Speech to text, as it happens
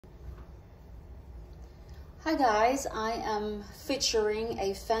Hi guys, I am featuring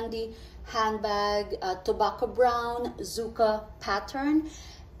a Fendi handbag, tobacco brown Zucca pattern,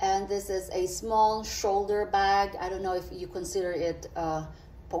 and this is a small shoulder bag. I don't know if you consider it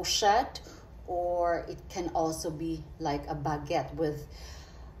pochette, or it can also be like a baguette with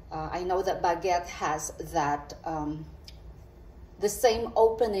I know that baguette has that the same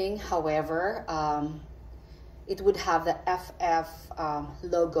opening. However, it would have the FF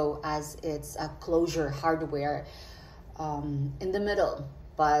logo as its closure hardware in the middle,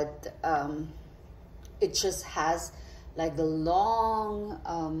 but it just has like the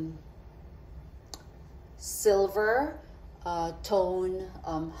long silver tone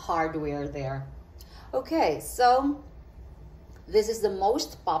hardware there. Okay, so this is the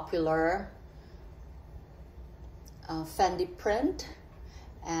most popular Fendi print,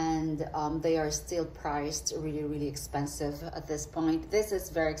 and they are still priced really expensive at this point. This is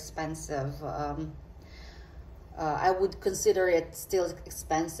very expensive. I would consider it still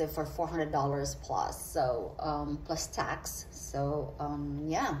expensive for $400 plus, so plus tax. So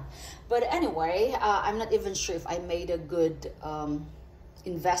yeah, but anyway, I'm not even sure if I made a good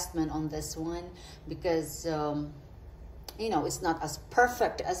investment on this one, because you know, it's not as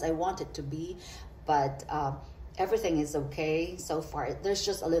perfect as I want it to be, but everything is okay so far. There's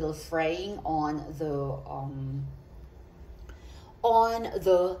just a little fraying on the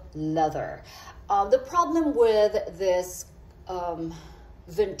leather. The problem with this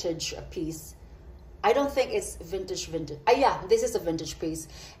vintage piece, I don't think it's vintage. Yeah, this is a vintage piece,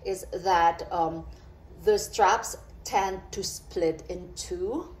 is that the straps tend to split in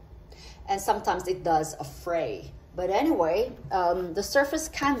two, and sometimes it does a fray. But anyway, the surface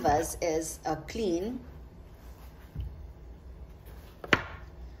canvas is clean.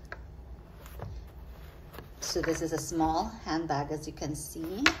 So this is a small handbag, as you can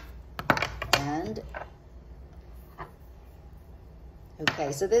see. And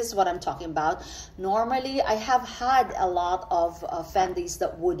okay, so this is what I'm talking about. Normally, I have had a lot of Fendis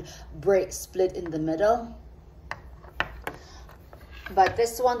that would split in the middle. But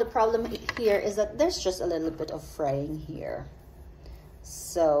this one, the problem here is that there's just a little bit of fraying here.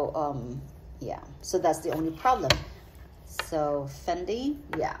 So yeah, so that's the only problem. So Fendi,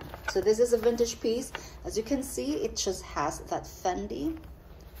 yeah. So this is a vintage piece. As you can see, it just has that Fendi.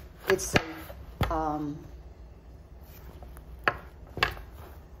 It's all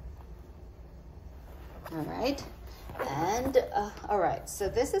right, and all right. So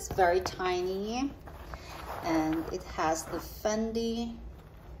this is very tiny, and it has the Fendi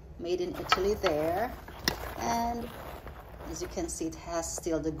made in Italy there, and as you can see, it has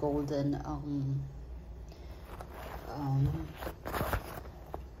still the golden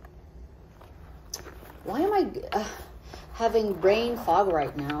why am I having brain fog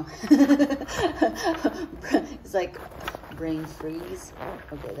right now? It's like brain freeze.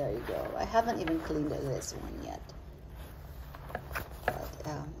 Okay, there you go. I haven't even cleaned this one yet, but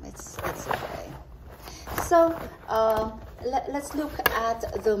it's okay. So let's look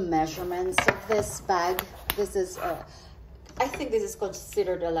at the measurements of this bag. This is I think this is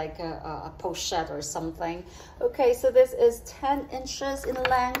considered like a pochette or something. Okay, so this is 10 inches in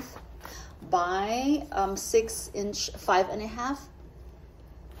length by 6 inch, 5.5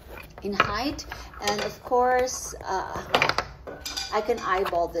 in height. And of course, I can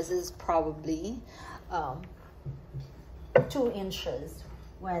eyeball this is probably 2 inches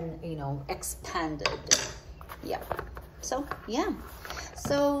when, you know, expanded. Yeah, so yeah.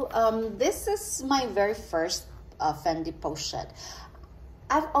 So this is my very first Fendi pochette.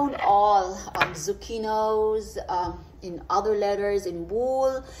 I've owned all zucchinos in other leathers, in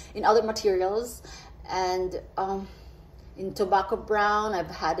wool, in other materials, and in tobacco brown. I've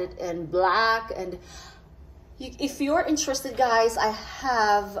had it in black, and if you're interested, guys, I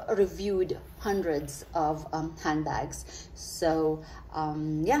have reviewed hundreds of handbags. So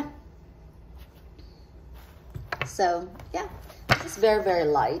yeah. So yeah, it's very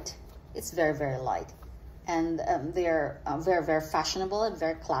light. It's very light. And they're very fashionable and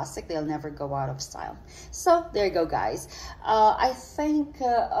very classic. They'll never go out of style. So there you go, guys. I think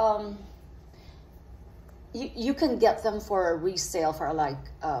you can get them for a resale for like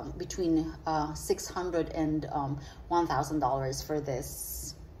between $600 and $1,000 for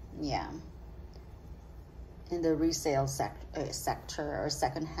this. Yeah, in the resale sector or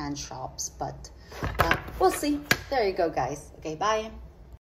secondhand shops. But we'll see. There you go, guys. Okay, bye.